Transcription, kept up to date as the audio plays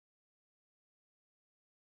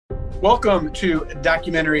Welcome to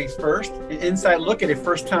Documentary First, an inside look at a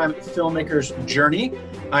first-time filmmaker's journey.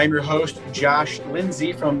 I'm your host, Josh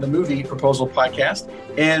Lindsay from the Movie Proposal Podcast.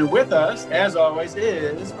 And with us, as always,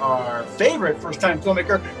 is our favorite first-time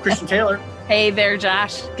filmmaker, Christian Taylor. Hey there,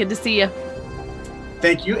 Josh. Good to see you.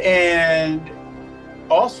 Thank you. And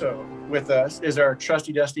also with us is our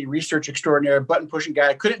trusty dusty research extraordinaire, button-pushing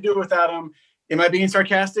guy. Couldn't do it without him. Am I being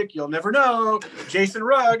sarcastic? You'll never know. Jason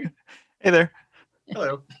Rugg. Hey there.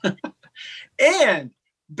 Hello. And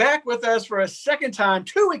back with us for a second time,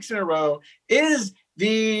 2 weeks in a row, is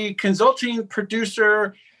the consulting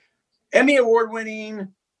producer, Emmy Award-winning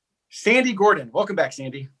Sandy Gordon. Welcome back,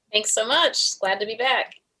 Sandy. Thanks so much. Glad to be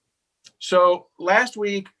back. So last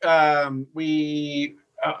week, I want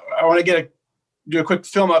to do a quick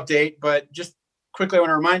film update, but just quickly, I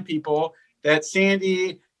want to remind people that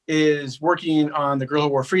Sandy is working on The Girl Who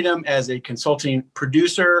Wore Freedom as a consulting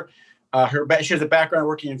producer. She has a background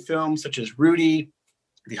working in films such as Rudy,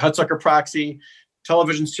 the Hudsucker Proxy,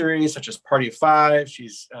 television series such as Party of Five.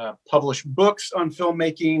 She's published books on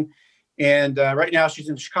filmmaking. And right now she's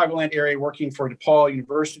in the Chicagoland area working for DePaul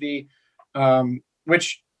University,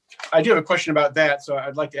 which I do have a question about that. So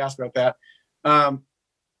I'd like to ask about that.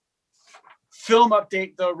 Film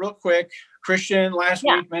update, though, real quick. Christian last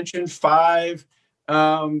week mentioned 5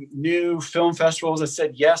 new film festivals that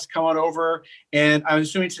said yes, come on over. And I'm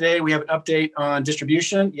assuming today we have an update on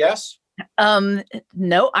distribution. Yes?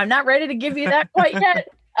 No, I'm not ready to give you that quite yet.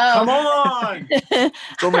 Come on.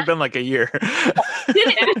 It's only been like a year. That's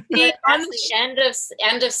the end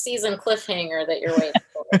of season cliffhanger that you're waiting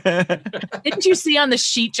for. Didn't you see on the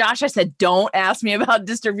sheet, Josh? I said, don't ask me about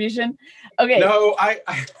distribution. Okay. No, I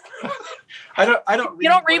don't. You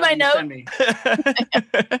don't read my note?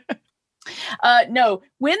 No,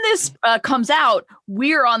 when this comes out,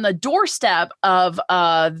 we're on the doorstep of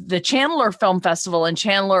the Chandler Film Festival in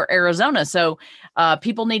Chandler, Arizona. So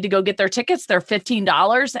people need to go get their tickets. They're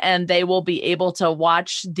 $15 and they will be able to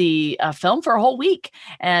watch the film for a whole week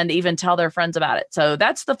and even tell their friends about it. So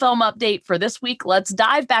that's the film update for this week. Let's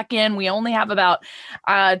dive back in. We only have about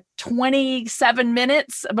 27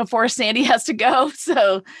 minutes before Sandy has to go.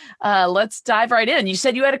 So let's dive right in. You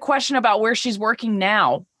said you had a question about where she's working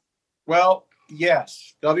now. Well,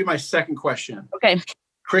 yes, that'll be my second question. Okay.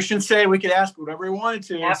 Christian said we could ask whatever we wanted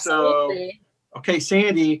to. Absolutely. So, okay,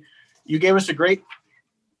 Sandy, you gave us a great,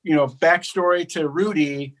 backstory to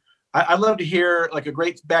Rudy. I'd love to hear like a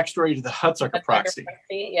great backstory to the Hudsucker Proxy.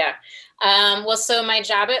 Yeah. Well, so my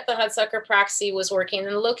job at the Hudsucker Proxy was working in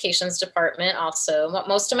the locations department also.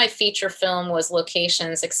 Most of my feature film was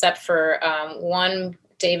locations, except for one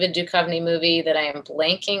David Duchovny movie that I am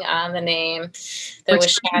blanking on the name that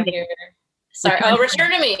was shot here. Sorry. Oh,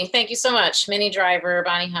 Return to Me. Thank you so much. Minnie Driver,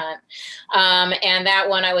 Bonnie Hunt. And that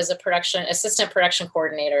one I was assistant production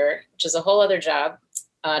coordinator, which is a whole other job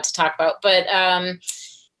to talk about. But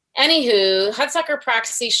anywho, Hudsucker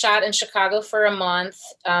Proxy shot in Chicago for a month.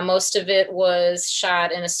 Most of it was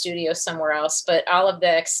shot in a studio somewhere else, but all of the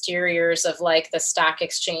exteriors of like the stock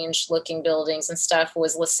exchange looking buildings and stuff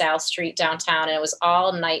was LaSalle Street downtown, and it was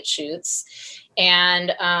all night shoots.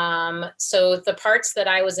 And so the parts that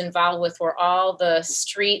I was involved with were all the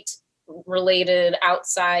street related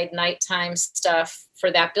outside nighttime stuff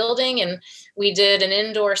for that building. And we did an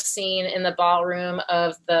indoor scene in the ballroom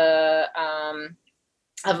of a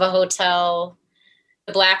hotel,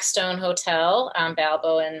 the Blackstone Hotel,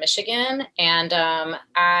 Balboa in Michigan. And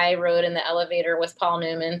I rode in the elevator with Paul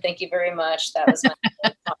Newman. Thank you very much. That was my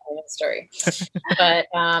Paul Newman story. But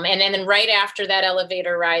and then right after that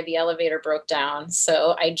elevator ride, the elevator broke down.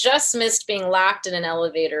 So I just missed being locked in an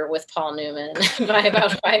elevator with Paul Newman by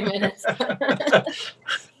about 5 minutes. But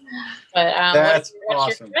That's what's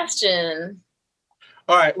awesome. your question?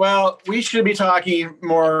 All right. Well, we should be talking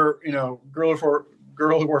more,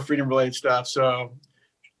 Girl Who Wore Freedom related stuff. So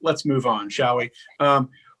let's move on, shall we?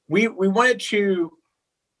 We wanted to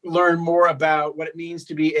learn more about what it means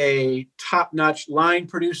to be a top-notch line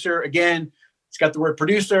producer. Again, it's got the word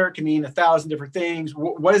producer, can mean 1,000 different things.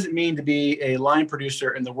 What does it mean to be a line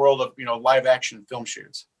producer in the world of, live action film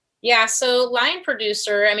shoots? Yeah, so line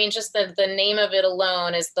producer, just the name of it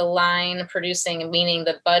alone is the line producing, meaning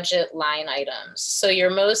the budget line items. So you're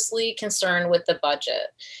mostly concerned with the budget.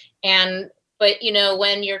 But,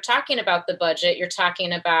 when you're talking about the budget, you're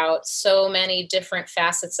talking about so many different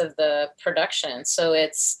facets of the production. So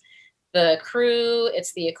it's the crew,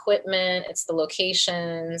 it's the equipment, it's the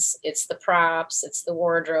locations, it's the props, it's the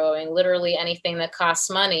wardrobe. Literally anything that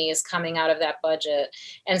costs money is coming out of that budget.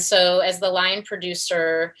 And so as the line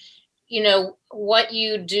producer, what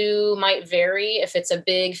you do might vary if it's a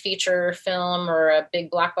big feature film or a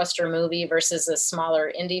big blockbuster movie versus a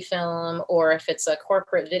smaller indie film, or if it's a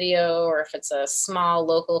corporate video, or if it's a small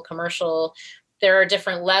local commercial. There are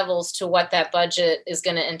different levels to what that budget is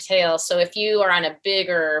going to entail. So if you are on a big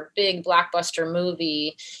blockbuster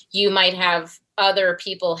movie, you might have other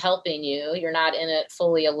people helping you. You're not in it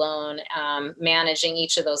fully alone, managing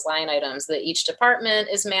each of those line items. That each department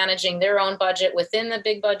is managing their own budget within the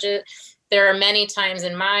big budget. There are many times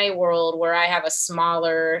in my world where I have a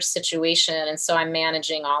smaller situation, and so I'm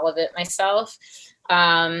managing all of it myself.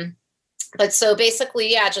 But so basically,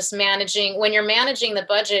 yeah, just managing. When you're managing the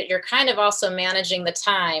budget, you're kind of also managing the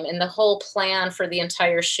time and the whole plan for the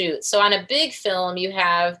entire shoot. So on a big film, you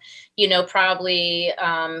have, probably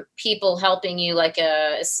people helping you, like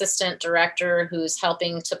a assistant director who's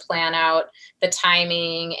helping to plan out the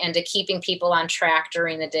timing and to keeping people on track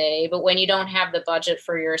during the day. But when you don't have the budget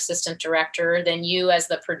for your assistant director, then you as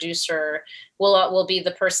the producer will be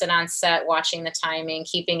the person on set watching the timing,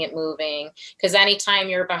 keeping it moving, because anytime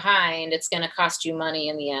you're behind, it's going to cost you money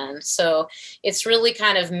in the end. So it's really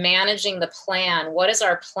kind of managing the plan. What is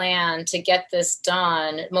our plan to get this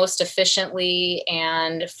done most efficiently,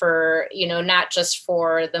 and for, not just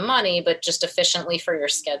for the money, but just efficiently for your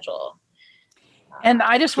schedule. And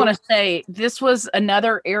I just want to say, this was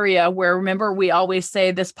another area where, remember, we always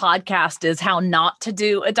say this podcast is how not to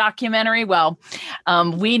do a documentary. Well,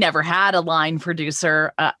 we never had a line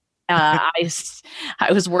producer. I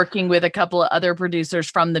was working with a couple of other producers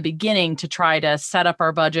from the beginning to try to set up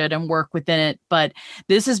our budget and work within it. But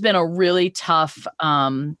this has been a really tough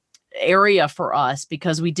area for us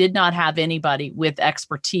because we did not have anybody with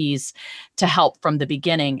expertise to help from the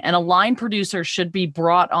beginning. And a line producer should be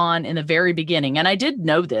brought on in the very beginning. And I did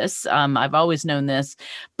know this. I've always known this,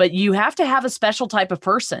 but you have to have a special type of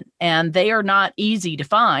person, and they are not easy to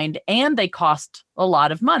find, and they cost a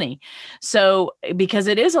lot of money. So, because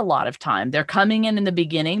it is a lot of time, they're coming in the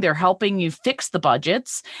beginning, they're helping you fix the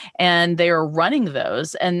budgets, and they are running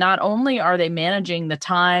those. And not only are they managing the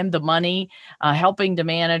time, the money, helping to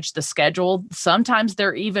manage the schedule, sometimes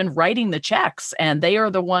they're even writing the checks, and they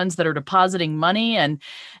are the ones that are depositing money, and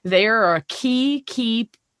they are a key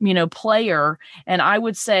player. And I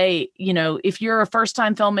would say, if you're a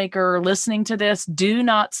first-time filmmaker listening to this, do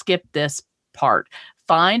not skip this part.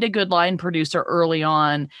 Find a good line producer early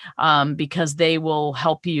on, because they will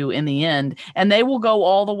help you in the end, and they will go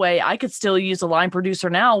all the way. I could still use a line producer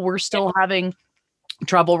now. We're still having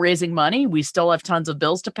trouble raising money. We still have tons of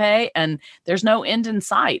bills to pay, and there's no end in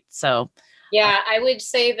sight. So, yeah, I would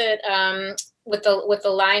say that with the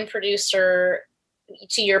line producer,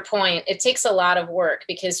 to your point, it takes a lot of work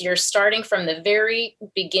because you're starting from the very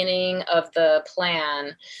beginning of the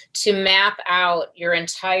plan to map out your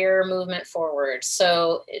entire movement forward.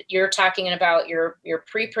 So you're talking about your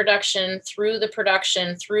pre-production, through the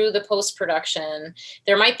production, through the post-production.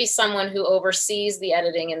 There might be someone who oversees the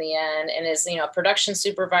editing in the end and is, a production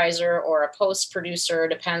supervisor or a post-producer,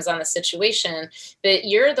 depends on the situation. But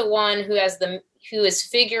you're the one who is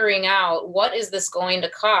figuring out what is this going to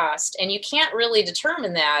cost. And you can't really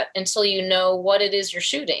determine that until you know what it is you're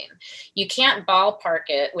shooting. You can't ballpark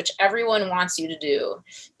it, which everyone wants you to do,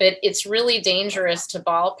 but it's really dangerous to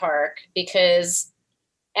ballpark because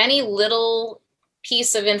any little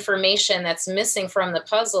piece of information that's missing from the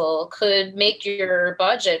puzzle could make your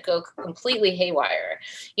budget go completely haywire.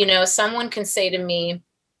 Someone can say to me,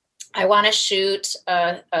 I want to shoot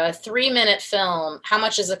a 3-minute film. How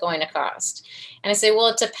much is it going to cost? And I say, well,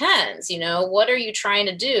 it depends. What are you trying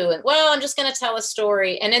to do? And, well, I'm just going to tell a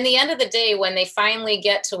story. And in the end of the day, when they finally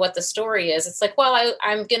get to what the story is, it's like, well,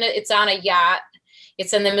 it's on a yacht.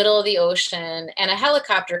 It's in the middle of the ocean, and a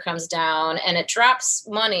helicopter comes down and it drops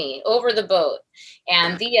money over the boat.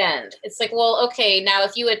 And the end. It's like, well, okay, now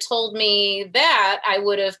if you had told me that, I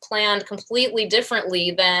would have planned completely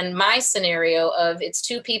differently than my scenario of it's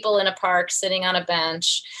 2 people in a park sitting on a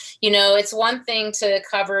bench. It's one thing to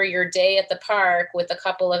cover your day at the park with a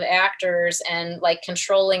couple of actors and like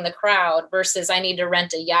controlling the crowd versus I need to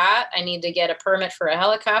rent a yacht. I need to get a permit for a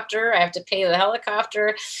helicopter. I have to pay the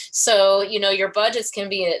helicopter. So, your budgets can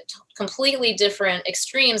be at completely different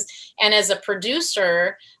extremes. And as a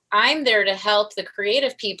producer, I'm there to help the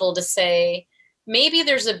creative people to say, maybe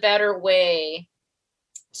there's a better way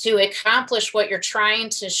to accomplish what you're trying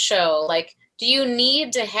to show. Like, do you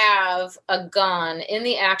need to have a gun in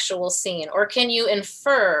the actual scene, or can you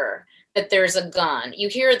infer that there's a gun? You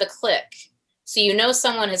hear the click, so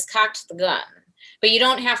someone has cocked the gun. but you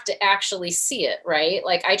don't have to actually see it, right?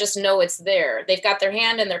 Like, I just know it's there. They've got their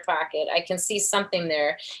hand in their pocket. I can see something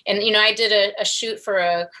there. And, you know, I did a shoot for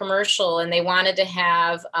a commercial, and they wanted to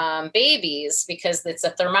have babies because it's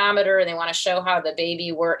a thermometer, and they want to show how the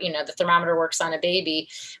baby the thermometer works on a baby.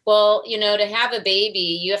 Well, you know, to have a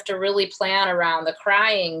baby, you have to really plan around the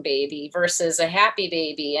crying baby versus a happy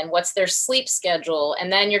baby, and what's their sleep schedule.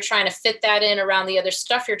 And then you're trying to fit that in around the other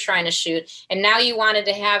stuff you're trying to shoot. And now you wanted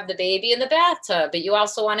to have the baby in the bathtub, but you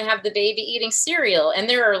also want to have the baby eating cereal. And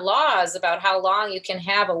there are laws about how long you can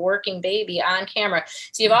have a working baby on camera.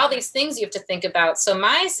 So you have all these things you have to think about. So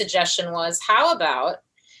my suggestion was, how about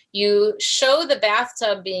you show the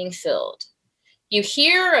bathtub being filled? You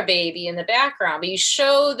hear a baby in the background, but you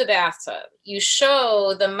show the bathtub. You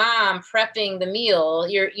show the mom prepping the meal.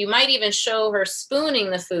 You might even show her spooning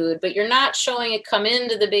the food, but you're not showing it come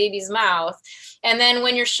into the baby's mouth. And then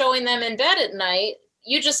when you're showing them in bed at night,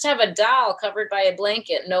 you just have a doll covered by a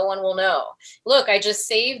blanket. No one will know. Look, I just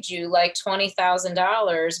saved you like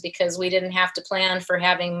 $20,000 because we didn't have to plan for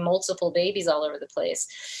having multiple babies all over the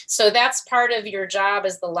place. So that's part of your job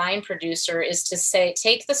as the line producer, is to say,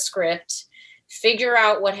 take the script, figure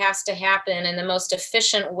out what has to happen and the most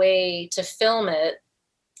efficient way to film it.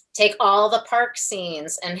 Take all the park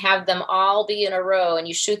scenes and have them all be in a row, and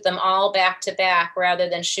you shoot them all back to back rather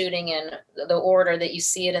than shooting in the order that you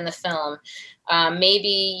see it in the film. Maybe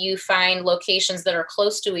you find locations that are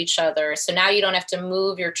close to each other. So now you don't have to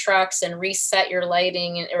move your trucks and reset your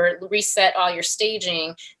lighting or reset all your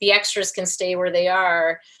staging. The extras can stay where they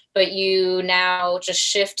are, but you now just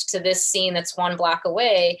shift to this scene that's 1 block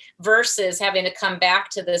away versus having to come back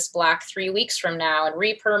to this block 3 weeks from now and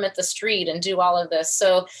re-permit the street and do all of this.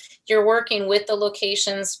 So you're working with the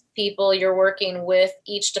locations people, you're working with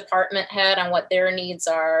each department head on what their needs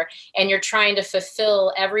are, and you're trying to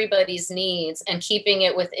fulfill everybody's needs and keeping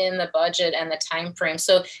it within the budget and the time frame.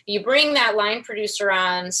 So you bring that line producer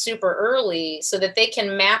on super early so that they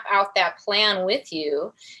can map out that plan with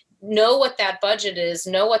you, know what that budget is,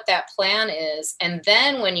 know what that plan is. And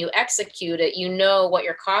then when you execute it, you know what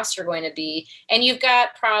your costs are going to be. And you've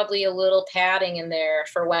got probably a little padding in there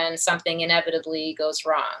for when something inevitably goes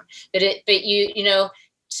wrong. But you know,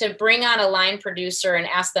 to bring on a line producer and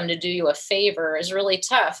ask them to do you a favor is really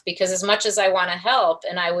tough, because as much as I want to help,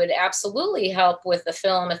 and I would absolutely help with the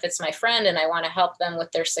film if it's my friend and I want to help them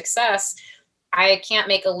with their success, I can't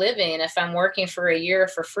make a living if I'm working for a year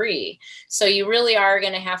for free. So you really are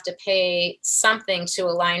going to have to pay something to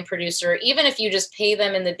a line producer, even if you just pay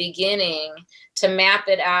them in the beginning to map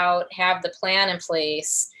it out, have the plan in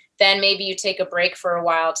place. Then maybe you take a break for a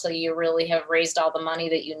while till you really have raised all the money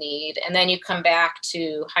that you need. And then you come back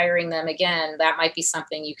to hiring them again. That might be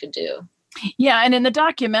something you could do. Yeah. And in the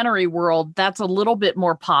documentary world, that's a little bit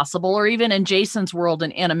more possible, or even in Jason's world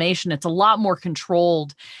in animation, it's a lot more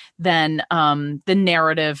controlled than the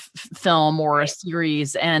narrative film or a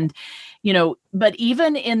series. And, you know, but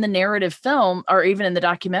even in the narrative film or even in the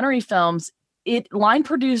documentary films, line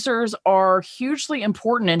producers are hugely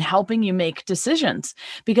important in helping you make decisions,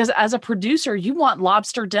 because as a producer, you want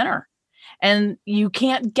lobster dinner. And you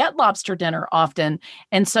can't get lobster dinner often.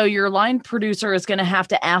 And so your line producer is going to have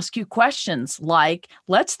to ask you questions like,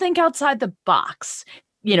 let's think outside the box.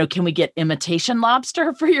 You know, can we get imitation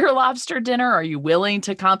lobster for your lobster dinner? Are you willing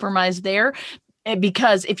to compromise there?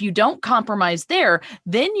 Because if you don't compromise there,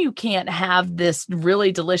 then you can't have this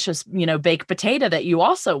really delicious, you know, baked potato that you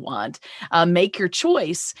also want. Make your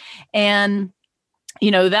choice. And you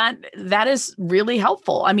know, that is really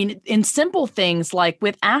helpful. I mean, in simple things like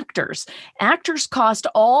with actors cost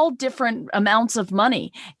all different amounts of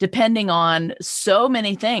money depending on so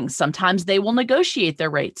many things. Sometimes they will negotiate their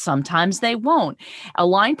rates. Sometimes they won't. A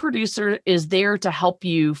line producer is there to help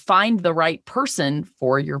you find the right person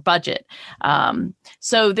for your budget.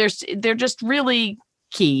 So they're just really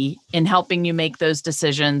key in helping you make those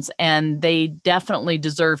decisions, and they definitely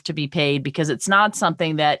deserve to be paid, because it's not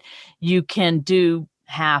something that you can do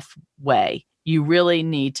halfway. You really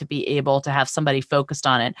need to be able to have somebody focused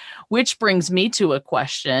on it, which brings me to a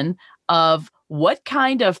question of what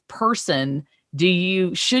kind of person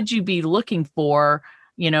should you be looking for,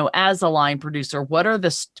 you know, as a line producer? What are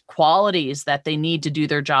the qualities that they need to do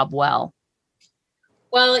their job well?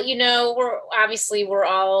 Well, you know, we're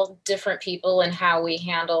all different people in how we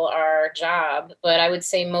handle our job, but I would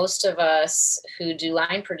say most of us who do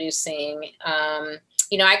line producing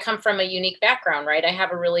I come from a unique background, right? I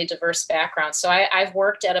have a really diverse background. So I've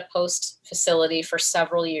worked at a post facility for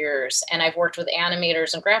several years, and I've worked with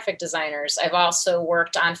animators and graphic designers. I've also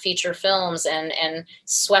worked on feature films and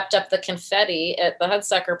swept up the confetti at the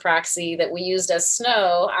Hudsucker Proxy that we used as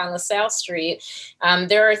snow on LaSalle Street.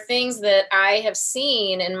 There are things that I have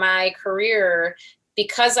seen in my career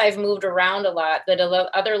because I've moved around a lot that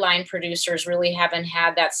other line producers really haven't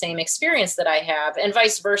had that same experience that I have, and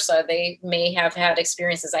vice versa. They may have had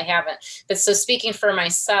experiences I haven't. But so speaking for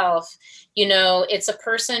myself, it's a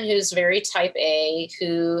person who's very type A,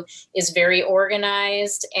 who is very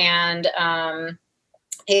organized and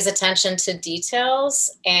pays attention to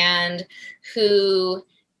details, and who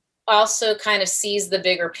also kind of sees the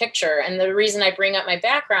bigger picture. And the reason I bring up my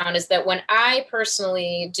background is that when I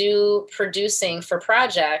personally do producing for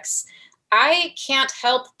projects, I can't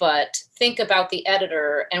help but think about the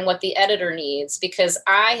editor and what the editor needs, because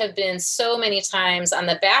I have been so many times on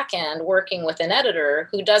the back end working with an editor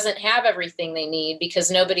who doesn't have everything they need because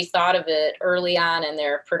nobody thought of it early on in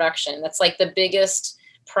their production. That's like the biggest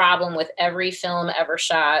problem with every film ever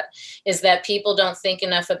shot, is that people don't think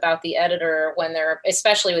enough about the editor when they're,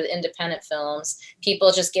 especially with independent films.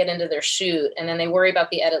 People just get into their shoot and then they worry about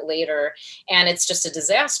the edit later, and it's just a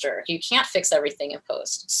disaster. You can't fix everything in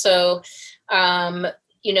post. So,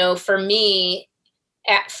 for me,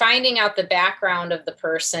 at finding out the background of the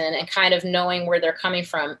person and kind of knowing where they're coming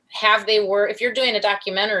from. If you're doing a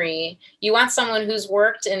documentary, you want someone who's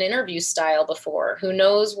worked in interview style before, who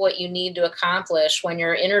knows what you need to accomplish when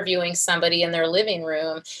you're interviewing somebody in their living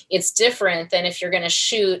room. It's different than if you're going to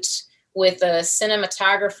shoot with a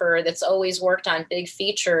cinematographer that's always worked on big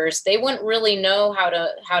features. They wouldn't really know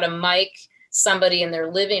how to mic somebody in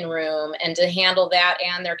their living room and to handle that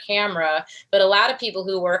and their camera. But a lot of people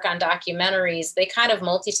who work on documentaries, they kind of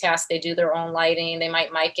multitask. They do their own lighting. They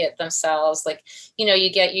might mic it themselves. Like,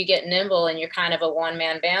 you get nimble and you're kind of a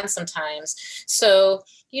one-man band sometimes. So,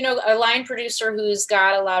 a line producer who's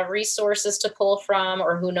got a lot of resources to pull from,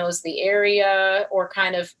 or who knows the area, or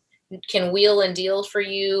kind of can wheel and deal for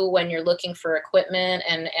you when you're looking for equipment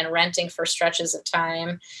and renting for stretches of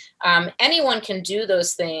time. Anyone can do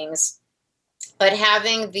those things. But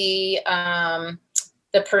having the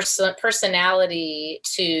personality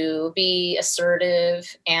to be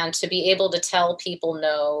assertive and to be able to tell people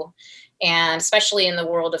no, and especially in the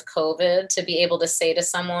world of COVID, to be able to say to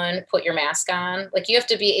someone, put your mask on. Like, you have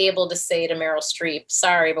to be able to say to Meryl Streep,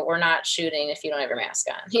 sorry, but we're not shooting if you don't have your mask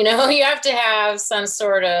on. You have to have some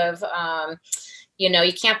sort of,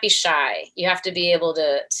 you can't be shy. You have to be able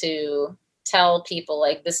to tell people,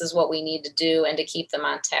 like, this is what we need to do, and to keep them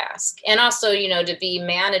on task. And also, to be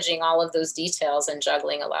managing all of those details and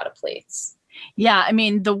juggling a lot of plates. Yeah. I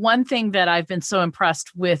mean, the one thing that I've been so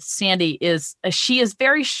impressed with Sandy is she is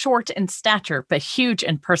very short in stature, but huge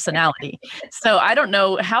in personality. So I don't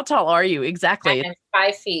know, how tall are you exactly? I'm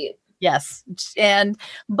 5 feet. Yes.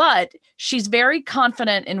 But she's very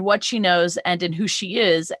confident in what she knows and in who she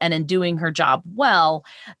is and in doing her job well,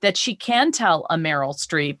 that she can tell a Meryl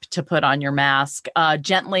Streep to put on your mask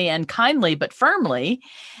gently and kindly, but firmly.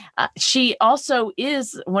 She also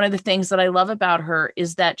is, one of the things that I love about her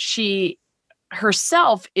is that she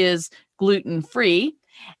herself is gluten-free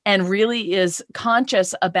and really is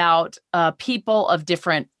conscious about people of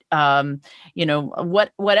different,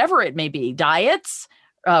 whatever it may be, diets,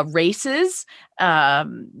 races,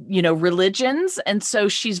 religions. And so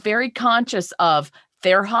she's very conscious of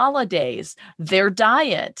their holidays, their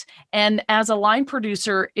diet. And as a line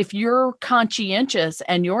producer, if you're conscientious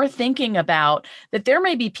and you're thinking about that there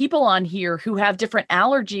may be people on here who have different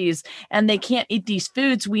allergies and they can't eat these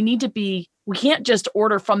foods, we can't just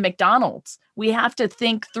order from McDonald's. We have to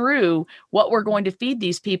think through what we're going to feed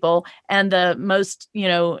these people and the most,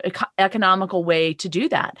 economical way to do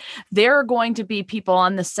that. There are going to be people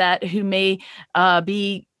on the set who may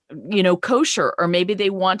be kosher, or maybe they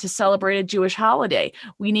want to celebrate a Jewish holiday.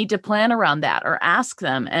 We need to plan around that or ask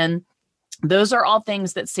them. And those are all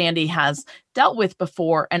things that Sandy has dealt with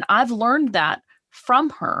before. And I've learned that from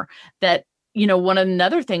her, that one of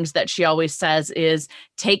another things that she always says is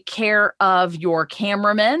take care of your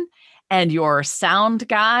cameraman and your sound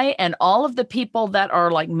guy and all of the people that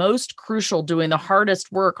are like most crucial, doing the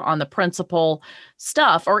hardest work on the principal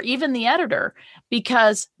stuff, or even the editor,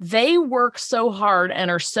 because they work so hard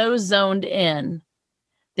and are so zoned in.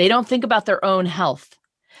 They don't think about their own health.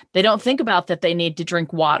 They don't think about that they need to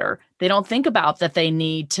drink water. They don't think about that they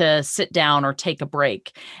need to sit down or take a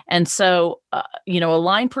break. And so, a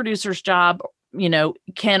line producer's job,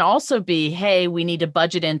 can also be, hey, we need to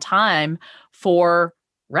budget in time for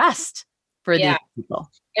rest for these people.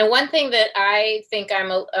 And one thing that I think I'm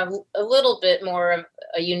a little bit more of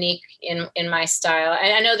a unique in my style,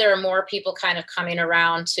 and I know there are more people kind of coming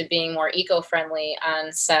around to being more eco-friendly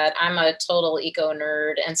on set. I'm a total eco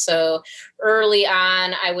nerd. And so early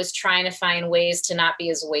on, I was trying to find ways to not be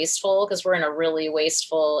as wasteful because we're in a really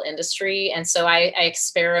wasteful industry. And so I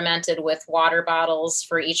experimented with water bottles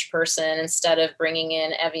for each person instead of bringing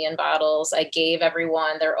in Evian bottles. I gave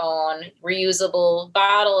everyone their own reusable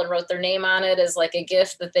bottle and wrote their name on it as like a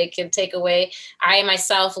gift that they could take away. I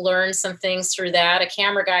myself learned some things through that. A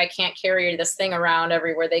camera guy can't carry this thing around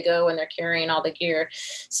everywhere they go when they're carrying all the gear.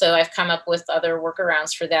 So I've come up with other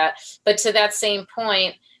workarounds for that. But to that same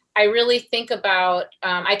point, I really think about,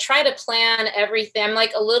 I try to plan everything. I'm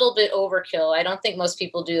like a little bit overkill. I don't think most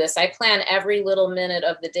people do this. I plan every little minute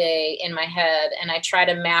of the day in my head, and I try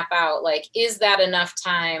to map out, like, is that enough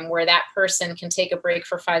time where that person can take a break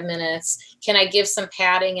for 5 minutes? Can I give some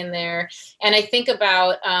padding in there? And I think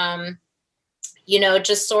about,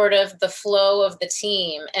 just sort of the flow of the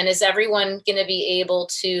team. And is everyone going to be able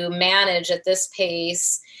to manage at this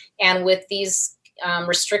pace and with these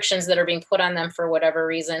restrictions that are being put on them for whatever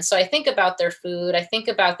reason? So I think about their food. I think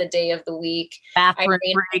about the day of the week. Bathroom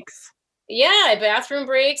breaks. Yeah, bathroom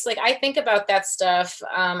breaks. Like, I think about that stuff.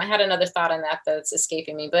 I had another thought on that that's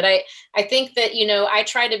escaping me. But I think that, I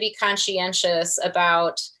try to be conscientious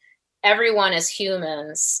about everyone as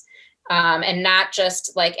humans. And not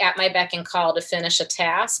just like at my beck and call to finish a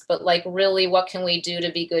task, but like really what can we do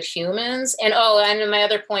to be good humans? And my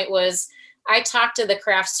other point was, I talk to the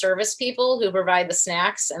craft service people who provide the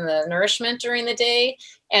snacks and the nourishment during the day.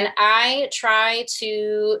 And I try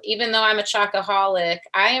to, even though I'm a chocoholic,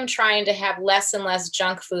 I am trying to have less and less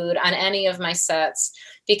junk food on any of my sets,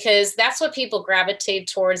 because that's what people gravitate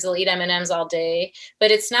towards. They'll eat M&Ms all day,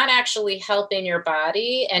 but it's not actually helping your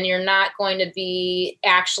body. And you're not going to be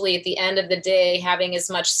actually at the end of the day having as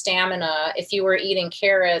much stamina if you were eating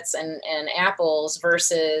carrots and apples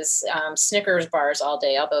versus Snickers bars all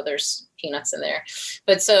day, although there's peanuts in there.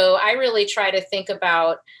 But so I really try to think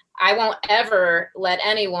about, I won't ever let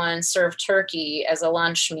anyone serve turkey as a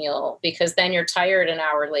lunch meal, because then you're tired an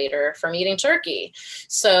hour later from eating turkey.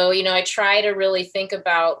 So, I try to really think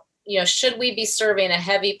about, should we be serving a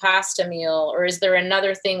heavy pasta meal, or is there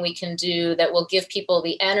another thing we can do that will give people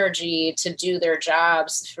the energy to do their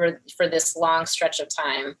jobs for this long stretch of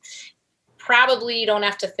time? Probably you don't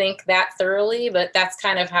have to think that thoroughly, but that's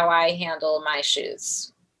kind of how I handle my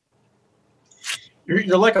shoots.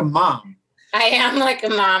 You're like a mom. I am like a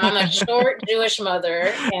mom. I'm a short Jewish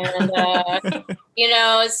mother. And,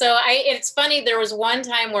 so it's funny. There was one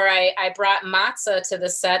time where I brought matzah to the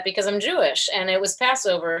set because I'm Jewish and it was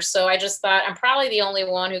Passover. So I just thought, I'm probably the only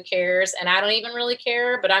one who cares, and I don't even really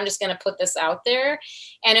care, but I'm just going to put this out there.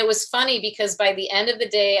 And it was funny because by the end of the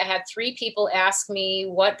day, I had 3 people ask me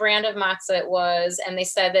what brand of matzah it was. And they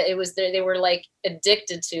said that it was they were like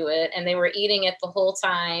addicted to it, and they were eating it the whole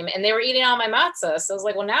time, and they were eating all my matzah. So I was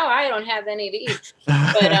like, well, now I don't have any to eat.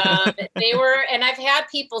 But they were, and I've had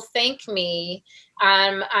people thank me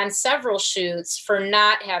on several shoots for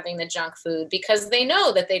not having the junk food, because they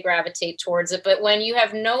know that they gravitate towards it. But when you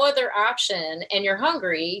have no other option and you're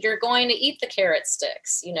hungry, you're going to eat the carrot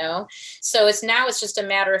sticks, So it's just a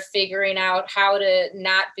matter of figuring out how to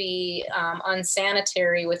not be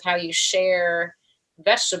unsanitary with how you share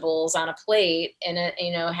vegetables on a plate. And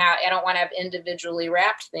how I don't want to have individually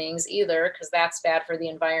wrapped things either, because that's bad for the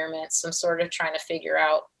environment. So I'm sort of trying to figure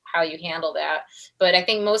out how you handle that. But I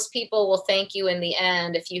think most people will thank you in the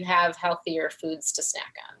end if you have healthier foods to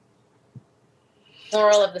snack on.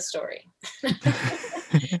 Moral of the story.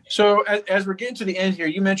 So as we're getting to the end here,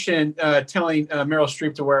 you mentioned telling Meryl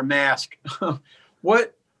Streep to wear a mask.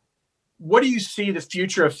 What do you see the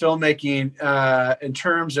future of filmmaking in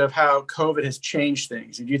terms of how COVID has changed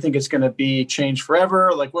things? Do you think it's going to be changed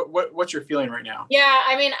forever? Like, what's your feeling right now? Yeah,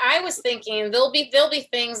 I was thinking there'll be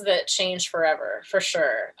things that change forever, for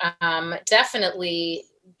sure. Definitely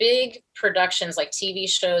big productions like TV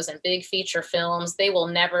shows and big feature films, they will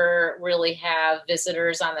never really have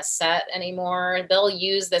visitors on the set anymore. They'll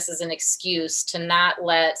use this as an excuse to not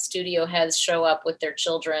let studio heads show up with their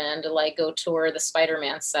children to like go tour the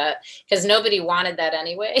Spider-Man set, because nobody wanted that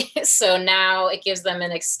anyway. So now it gives them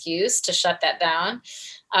an excuse to shut that down.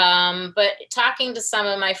 But talking to some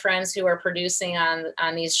of my friends who are producing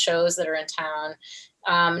on these shows that are in town,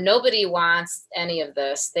 nobody wants any of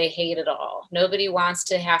this. They hate it all. Nobody wants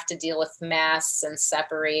to have to deal with masks and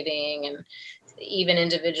separating and even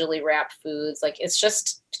individually wrapped foods. Like, it's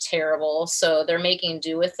just terrible. So they're making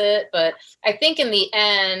do with it. But I think in the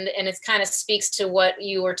end, and it kind of speaks to what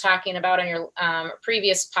you were talking about on your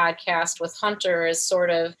previous podcast with Hunter, is sort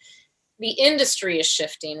of the industry is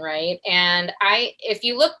shifting, right? And if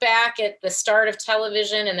you look back at the start of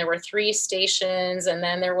television, and there were 3 stations, and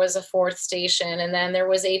then there was a 4th station, and then there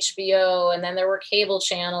was HBO, and then there were cable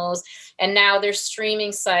channels, and now there's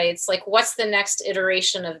streaming sites. Like, what's the next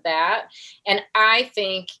iteration of that? And I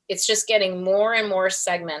think it's just getting more and more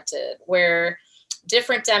segmented, where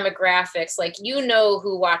different demographics, like,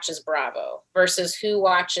 who watches Bravo versus who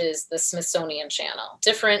watches the Smithsonian Channel,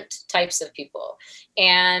 different types of people.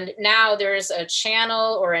 And now there's a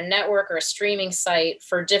channel or a network or a streaming site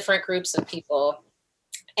for different groups of people.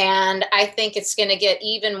 And I think it's going to get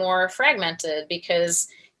even more fragmented, because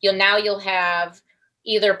you'll have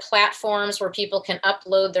either platforms where people can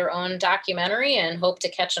upload their own documentary and hope to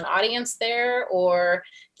catch an audience there, or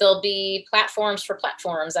there'll be platforms for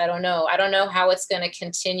platforms. I don't know how it's going to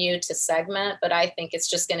continue to segment, but I think it's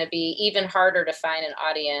just going to be even harder to find an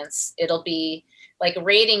audience. It'll be like,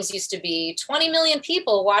 ratings used to be 20 million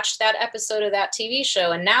people watched that episode of that TV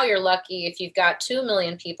show. And now you're lucky if you've got 2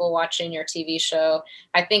 million people watching your TV show.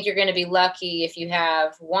 I think you're going to be lucky if you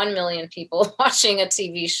have 1 million people watching a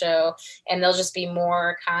TV show, and there'll just be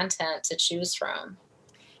more content to choose from.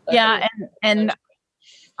 But yeah. And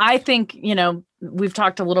I think, we've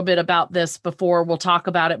talked a little bit about this before. We'll talk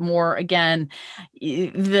about it more again.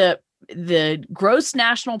 The gross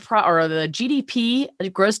national or the GDP,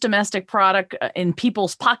 gross domestic product in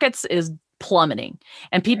people's pockets, is plummeting,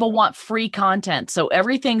 and people want free content. So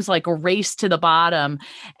everything's like a race to the bottom,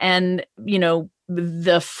 and,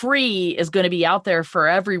 the free is going to be out there for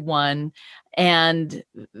everyone, and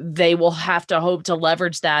they will have to hope to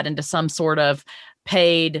leverage that into some sort of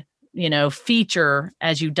paid feature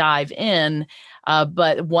as you dive in.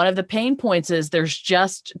 But one of the pain points is there's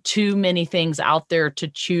just too many things out there to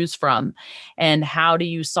choose from. And how do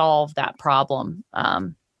you solve that problem?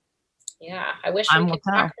 Yeah, I wish we could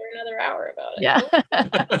talk for another hour about it. Yeah.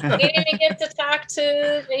 We didn't even get to talk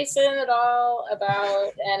to Jason at all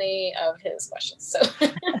about any of his questions. So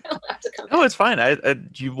I'll have to come back. No, it's fine.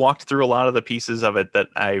 You walked through a lot of the pieces of it that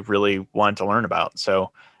I really wanted to learn about.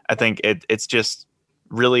 So I think it's just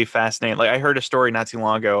really fascinating. Like, I heard a story not too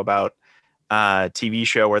long ago about a TV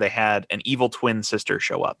show where they had an evil twin sister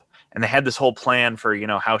show up, and they had this whole plan for,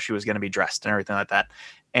 how she was going to be dressed and everything like that.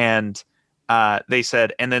 And they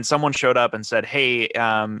said, and then someone showed up and said, hey,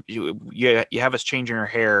 you have us changing her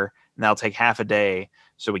hair, and that'll take half a day,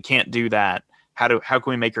 so we can't do that. How can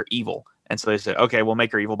we make her evil? And so they said, okay, we'll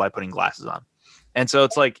make her evil by putting glasses on. And so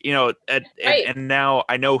it's like, Right. and now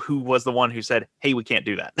I know who was the one who said, hey, we can't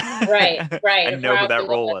do that. Right. I know who that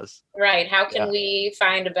role was. Right. How can we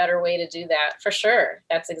find a better way to do that? For sure.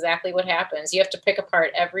 That's exactly what happens. You have to pick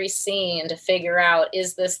apart every scene to figure out,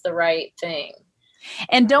 is this the right thing?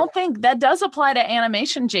 And don't think that does apply to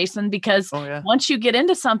animation, Jason, because once you get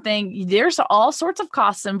into something, there's all sorts of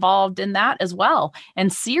costs involved in that as well.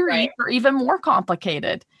 And series are even more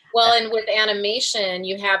complicated. Well, and with animation,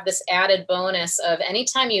 you have this added bonus of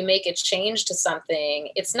anytime you make a change to something,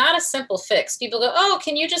 it's not a simple fix. People go, oh,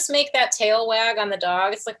 can you just make that tail wag on the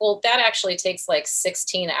dog? It's like, well, that actually takes like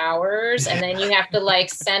 16 hours. And then you have to like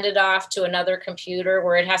send it off to another computer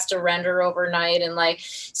where it has to render overnight. And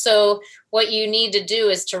so what you need to do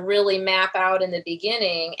is to really map out in the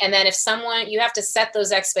beginning. And then you have to set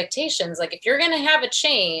those expectations. Like, if you're going to have a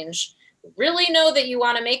change, really know that you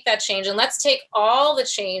want to make that change, and let's take all the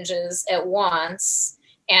changes at once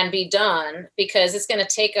and be done, because it's going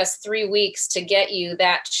to take us 3 weeks to get you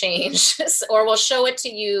that change or we'll show it to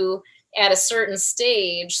you at a certain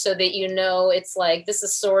stage so that it's like, this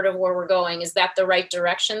is sort of where we're going. Is that the right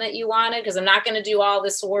direction that you wanted? Because I'm not going to do all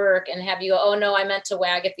this work and have you go, oh no, I meant to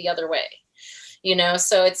wag it the other way.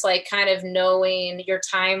 So it's like kind of knowing your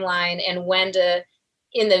timeline and when to,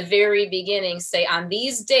 in the very beginning, say, on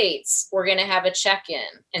these dates, we're going to have a check-in.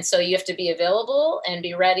 And so you have to be available and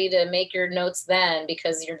be ready to make your notes then,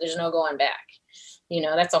 because there's no going back.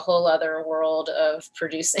 That's a whole other world of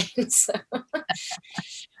producing. So.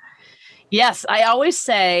 Yes, I always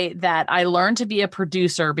say that I learned to be a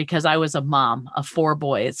producer because I was a mom of 4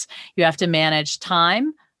 boys. You have to manage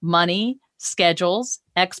time, money, schedules,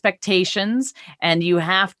 expectations, and you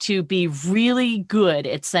have to be really good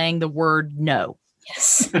at saying the word no.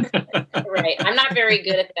 Yes. Right. I'm not very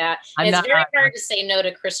good at that. It's very hard to say no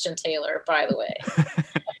to Christian Taylor, by the way.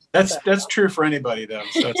 That's true for anybody, though.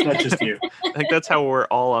 So it's not just you. I think that's how we're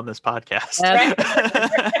all on this podcast.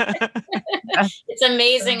 It's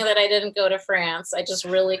amazing that I didn't go to France. I just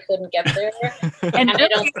really couldn't get there. And I really,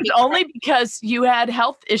 don't it was speak only because you had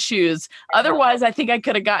health issues. Otherwise, I think I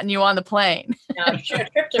could have gotten you on the plane. A trip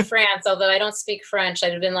to France, although I don't speak French,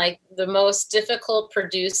 I'd have been like the most difficult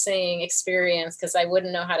producing experience because I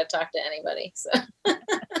wouldn't know how to talk to anybody. So.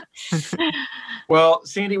 Well,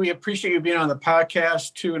 Sandy, we appreciate you being on the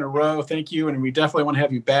podcast 2 in a row. Thank you. And we definitely want to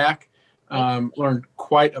have you back. Learned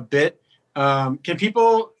quite a bit. Can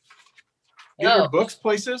people get your books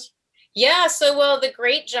places? Yeah, so well, the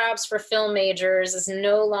Great Jobs for Film Majors is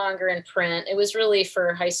no longer in print. It was really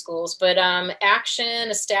for high schools, but Action,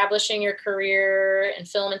 Establishing Your Career in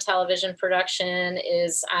Film and Television Production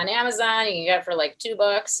is on Amazon. You can get it for like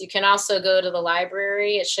 $2. You can also go to the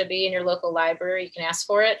library. It should be in your local library. You can ask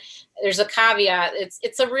for it. There's a caveat.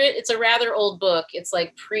 It's a rather old book. It's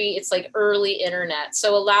like early internet.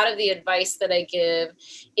 So a lot of the advice that I give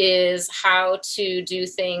is how to do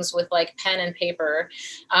things with like pen and paper.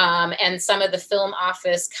 And some of the film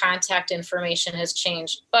office contact information has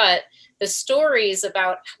changed. But the stories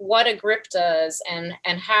about what a grip does and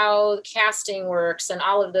how casting works and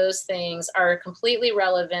all of those things are completely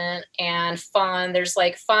relevant and fun. There's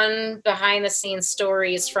like fun behind the scenes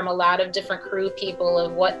stories from a lot of different crew people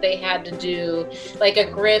of what they had to do, like a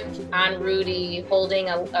grip on Rudy holding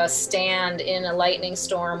a stand in a lightning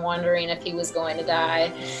storm, wondering if he was going to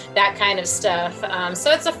die, that kind of stuff.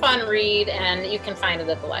 So it's a fun read and you can find it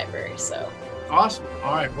at the library. So awesome.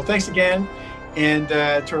 All right. Well, thanks again. And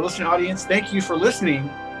to our listening audience, thank you for listening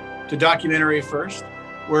to Documentary First,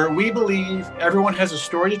 where we believe everyone has a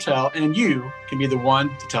story to tell and you can be the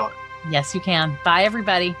one to tell it. Yes, you can. Bye,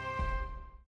 everybody.